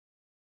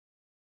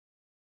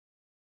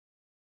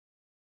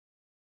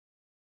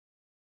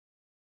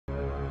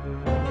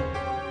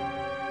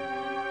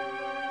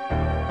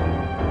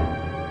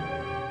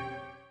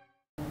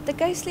The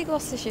ghostly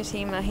Gloucestershire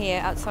team are here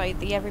outside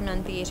the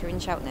Everyman Theatre in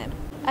Cheltenham.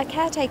 A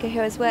caretaker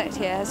who has worked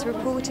here has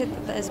reported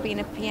that there's been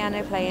a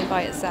piano playing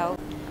by itself.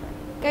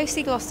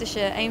 Ghostly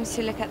Gloucestershire aims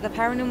to look at the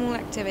paranormal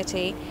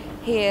activity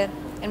here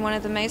in one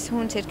of the most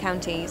haunted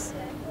counties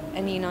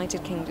in the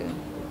United Kingdom.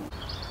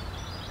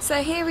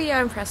 So here we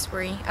are in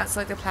Prestbury,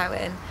 outside the Plough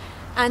Inn,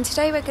 and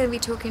today we're going to be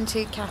talking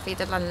to Kathy,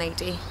 the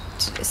landlady,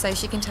 so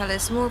she can tell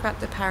us more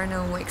about the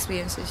paranormal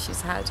experiences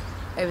she's had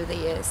over the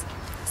years.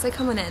 So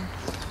come on in.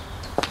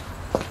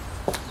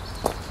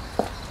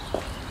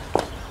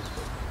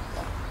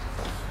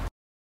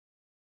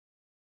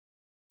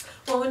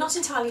 Well, we're not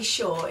entirely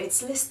sure.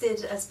 It's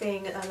listed as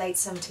being a late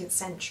 17th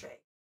century.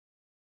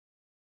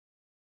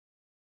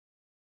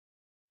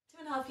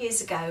 2.5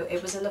 years ago,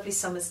 it was a lovely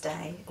summer's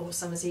day, or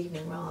summer's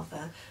evening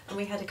rather, and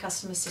we had a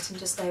customer sitting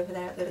just over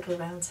there at the little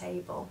round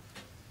table.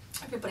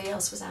 Everybody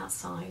else was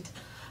outside.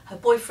 Her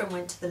boyfriend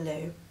went to the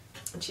loo,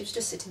 and she was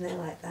just sitting there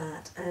like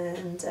that,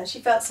 and she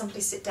felt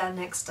somebody sit down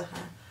next to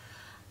her,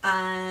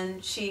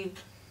 and she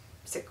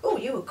said, "Oh,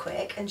 you were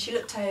quick," and she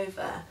looked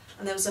over,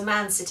 and there was a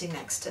man sitting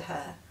next to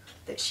her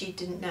that she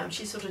didn't know, and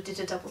she sort of did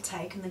a double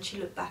take, and then she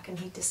looked back and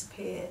he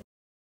disappeared.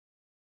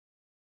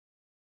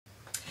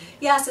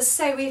 Yes, as I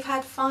say, we've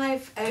had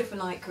 5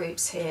 overnight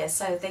groups here,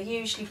 so they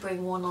usually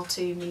bring 1 or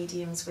 2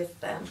 mediums with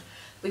them.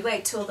 We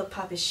wait till the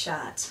pub is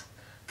shut.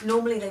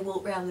 Normally they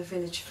walk round the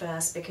village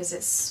first because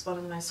it's one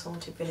of the most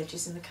haunted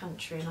villages in the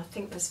country, and I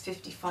think there's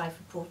 55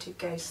 reported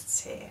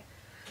ghosts here,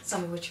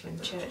 some of which are in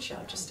the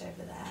churchyard just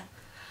over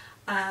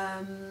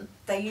there.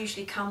 They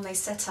usually come, they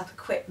set up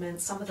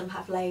equipment, some of them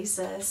have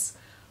lasers,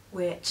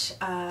 which,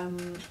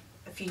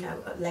 if you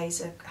know, a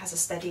laser has a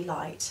steady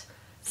light,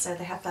 so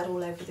they have that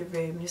all over the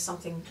room, and if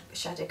something, a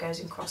shadow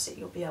goes across it,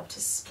 you'll be able to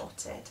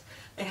spot it.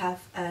 They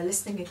have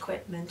listening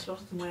equipment, a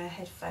lot of them wear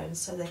headphones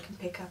so they can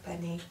pick up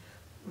any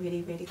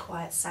really, really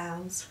quiet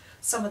sounds.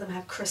 Some of them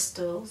have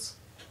crystals,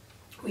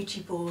 Ouija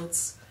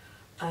boards,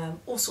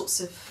 all sorts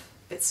of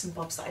bits and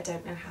bobs that I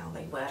don't know how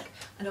they work.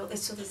 And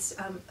there's sort of this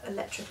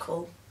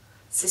electrical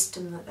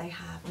system that they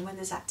have, and when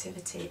there's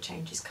activity it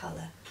changes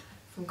colour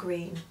from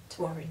green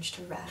to orange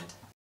to red.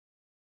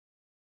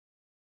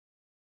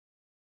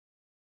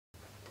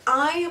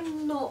 I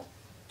am not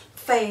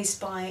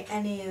fazed by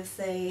any of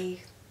the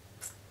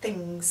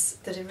things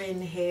that are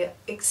in here,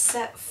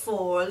 except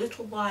for a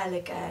little while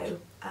ago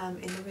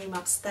in the room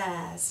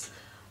upstairs.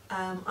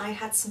 I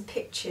had some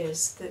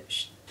pictures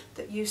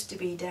that used to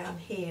be down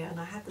here, and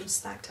I had them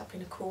stacked up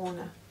in a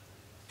corner.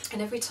 And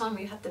every time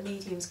we had the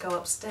mediums go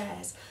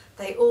upstairs,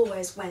 they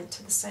always went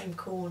to the same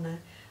corner.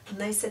 And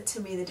they said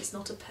to me that it's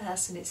not a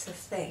person, it's a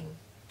thing.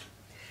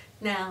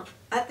 Now,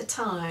 at the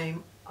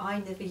time, I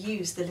never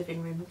used the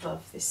living room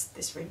above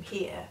this room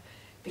here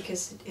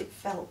because it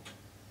felt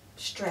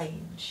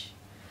strange.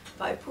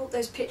 But I brought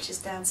those pictures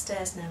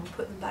downstairs now and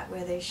put them back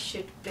where they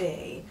should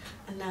be,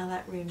 and now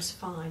that room's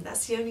fine.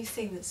 That's the only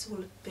thing that's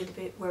all been a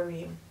bit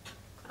worrying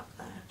up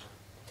there.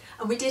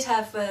 And we did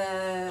have,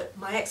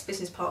 my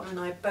ex-business partner and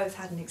I both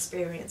had an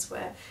experience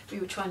where we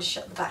were trying to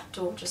shut the back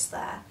door just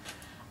there,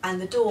 and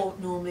the door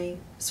normally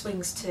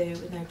swings to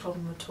with no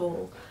problem at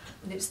all.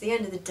 And it was the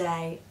end of the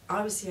day,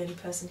 I was the only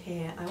person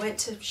here, and I went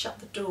to shut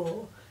the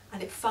door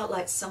and it felt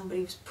like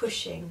somebody was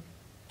pushing,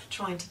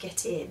 trying to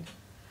get in.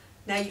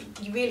 Now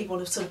you really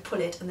want to sort of pull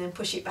it and then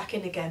push it back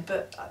in again,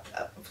 but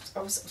I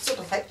was sort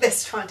of like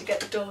this trying to get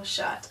the door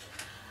shut,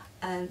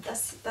 and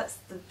that's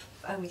the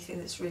only thing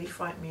that's really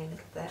frightened me a little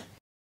bit.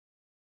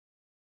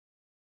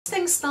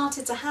 Things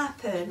started to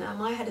happen.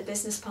 I had a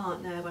business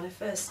partner when I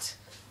first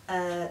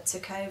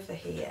took over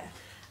here,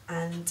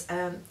 and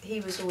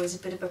he was always a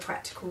bit of a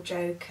practical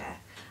joker,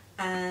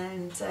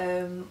 and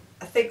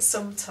I think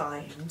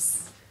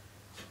sometimes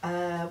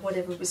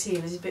whatever was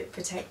here was a bit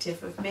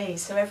protective of me,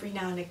 so every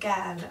now and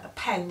again a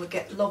pen would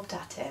get lobbed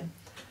at him.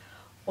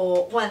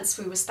 Or once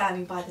we were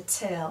standing by the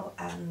till,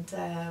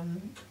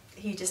 and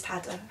he just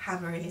had a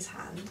hammer in his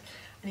hand,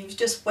 and he was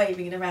just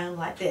waving it around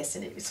like this,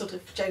 and it was sort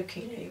of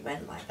jokingly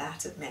went like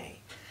that at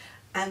me.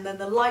 And then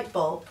the light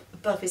bulb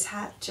above his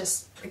hat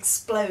just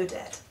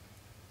exploded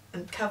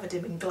and covered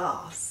him in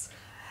glass.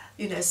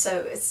 You know,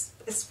 so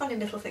it's funny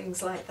little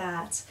things like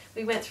that.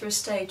 We went through a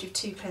stage of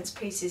 2p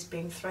pieces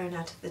being thrown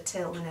out of the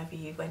till whenever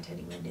you went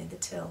anywhere near the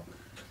till.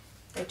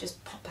 They'd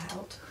just pop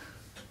out.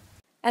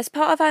 As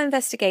part of our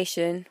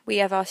investigation, we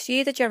have asked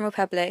you, the general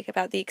public,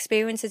 about the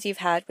experiences you've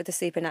had with the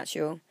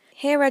supernatural.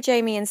 Here are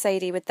Jamie and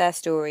Sadie with their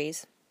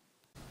stories.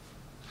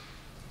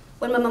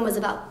 When my mum was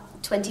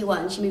about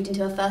 21, she moved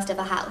into her first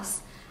ever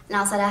house, and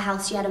outside her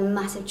house she had a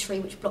massive tree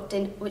which blocked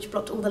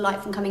all the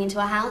light from coming into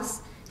her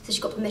house, so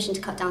she got permission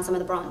to cut down some of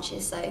the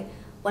branches. So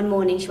one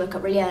morning she woke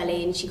up really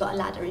early and she got a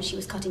ladder and she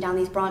was cutting down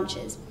these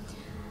branches,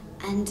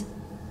 and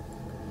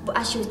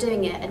as she was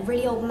doing it, a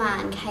really old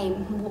man came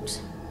and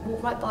walked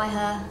right by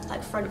her,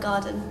 like, front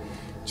garden.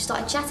 She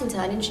started chatting to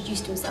her and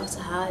introduced himself to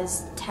her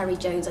as Terry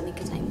Jones, I think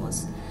his name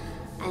was,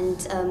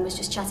 and was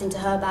just chatting to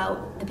her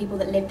about the people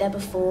that lived there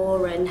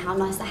before and how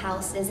nice the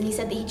house is. And he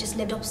said that he just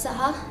lived opposite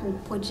her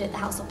and pointed at the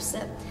house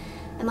opposite.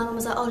 And my mum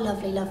was like, oh,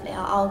 lovely, lovely,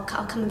 I'll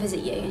come and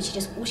visit you.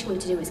 And all she wanted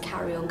to do was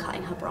carry on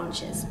cutting her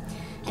branches.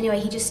 Anyway,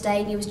 he just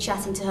stayed and he was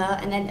chatting to her,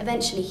 and then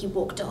eventually he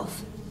walked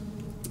off.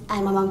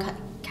 And my mum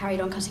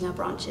carried on cutting her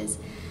branches.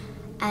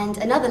 And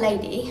another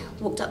lady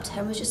walked up to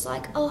her and was just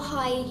like, oh,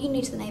 hi, are you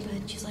new to the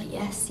neighbourhood? She was like,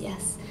 yes,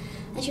 yes.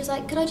 And she was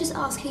like, could I just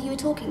ask who you were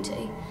talking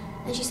to?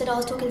 And she said, I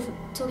was talking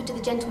to the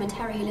gentleman,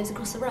 Terry, who lives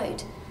across the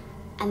road.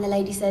 And the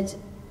lady said,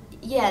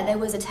 yeah, there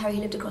was a Terry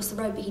who lived across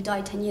the road, but he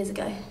died 10 years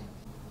ago.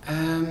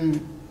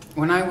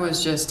 When I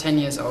was just 10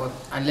 years old,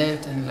 I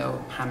lived in a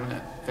little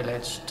hamlet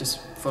village, just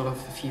full of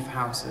a few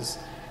houses.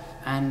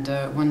 And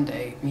one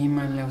day, me and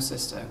my little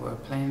sister were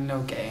playing a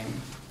little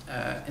game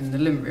in the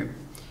living room.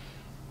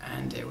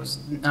 And it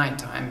was night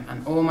time,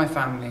 and all my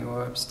family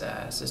were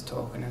upstairs just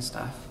talking and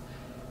stuff.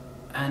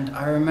 And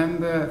I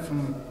remember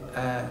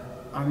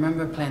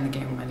playing the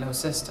game with my little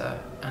sister,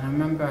 and I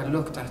remember I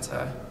looked at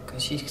her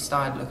because she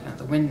started looking at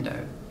the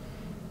window,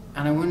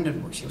 and I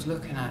wondered what she was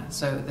looking at.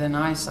 So then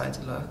I started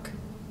to look,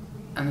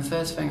 and the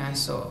first thing I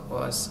saw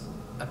was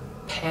a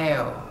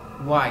pale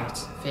white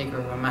figure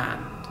of a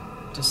man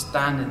just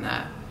standing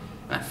there.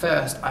 And at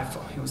first I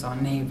thought he was our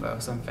neighbour or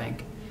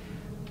something.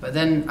 But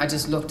then I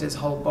just looked at his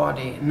whole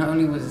body, and not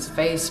only was his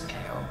face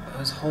pale, but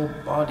his whole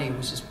body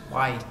was just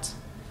white.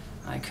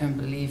 And I couldn't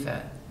believe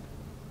it.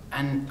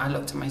 And I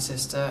looked at my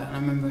sister, and I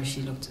remember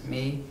she looked at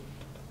me,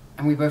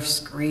 and we both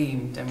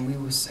screamed, and we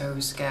were so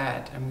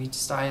scared, and we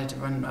decided to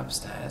run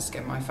upstairs to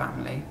get my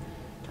family.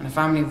 And the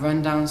family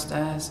ran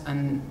downstairs,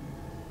 and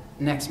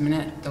next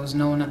minute, there was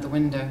no one at the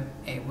window.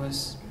 It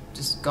was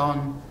just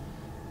gone,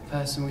 the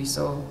person we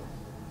saw,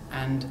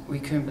 and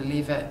we couldn't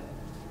believe it.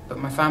 But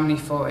my family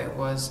thought it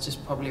was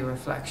just probably a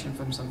reflection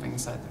from something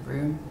inside the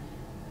room,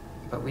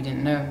 but we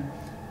didn't know.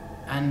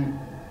 And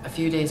a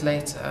few days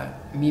later,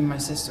 me and my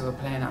sister were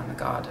playing out in the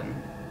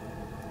garden,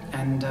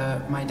 and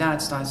my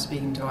dad started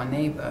speaking to our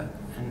neighbour,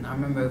 and I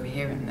remember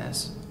overhearing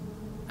this.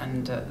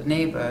 And the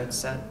neighbour had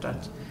said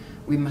that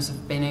we must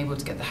have been able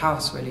to get the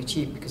house really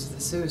cheap because of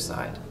the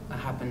suicide that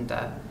happened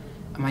there.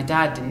 And my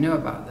dad didn't know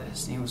about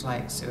this, and he was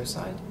like,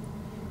 suicide?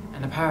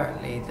 And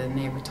apparently the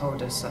neighbour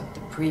told us that the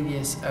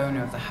previous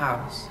owner of the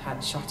house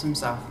had shot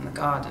himself in the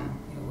garden.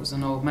 It was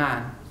an old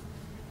man.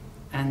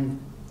 And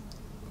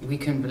we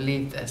couldn't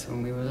believe this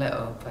when we were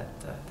little,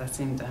 but that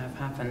seemed to have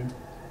happened.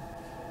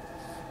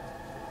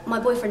 My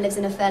boyfriend lives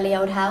in a fairly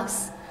old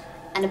house,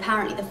 and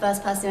apparently the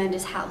first person who owned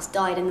his house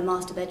died in the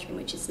master bedroom,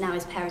 which is now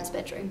his parents'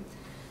 bedroom.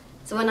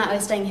 So one night I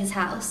was staying at his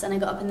house, and I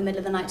got up in the middle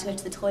of the night to go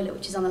to the toilet,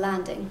 which is on the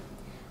landing.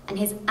 And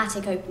his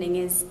attic opening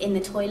is in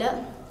the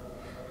toilet.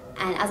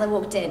 And as I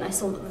walked in, I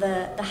saw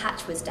that the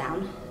hatch was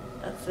down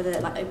for the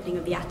opening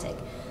of the attic.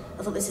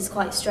 I thought, this is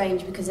quite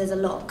strange because there's a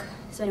lock.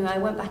 So anyway, I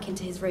went back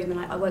into his room and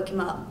I woke him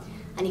up,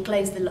 and he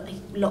closed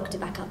he locked it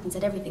back up and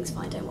said, everything's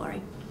fine, don't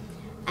worry.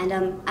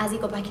 And as he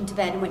got back into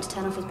bed and went to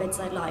turn off his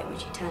bedside light,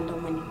 which he turned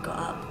on when he got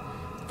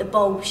up, the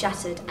bulb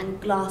shattered and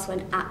glass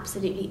went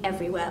absolutely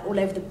everywhere, all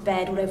over the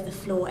bed, all over the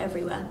floor,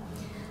 everywhere.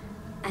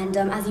 And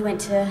as he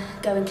went to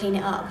go and clean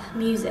it up,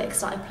 music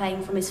started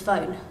playing from his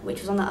phone, which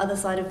was on the other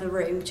side of the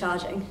room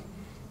charging,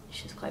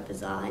 which was quite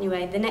bizarre.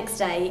 Anyway, the next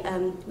day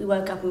we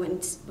woke up and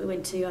we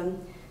went to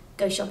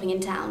go shopping in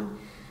town,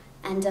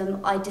 and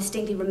I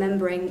distinctly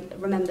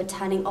remember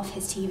turning off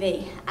his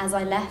TV as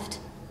I left,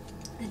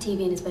 the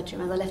TV in his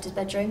bedroom, as I left his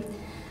bedroom.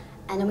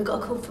 And then we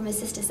got a call from his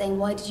sister saying,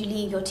 why did you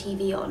leave your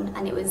TV on?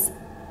 And it was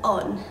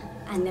on,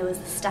 and there was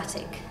the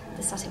static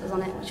was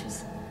on it, which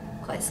was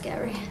quite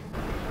scary.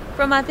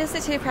 From our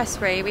visit to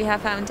Prestbury, we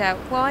have found out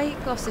why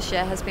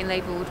Gloucestershire has been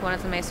labelled one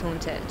of the most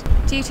haunted.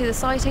 Due to the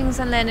sightings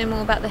and learning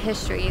more about the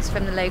histories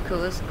from the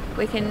locals,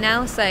 we can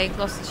now say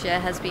Gloucestershire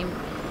has been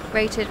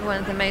rated one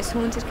of the most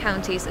haunted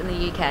counties in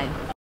the UK.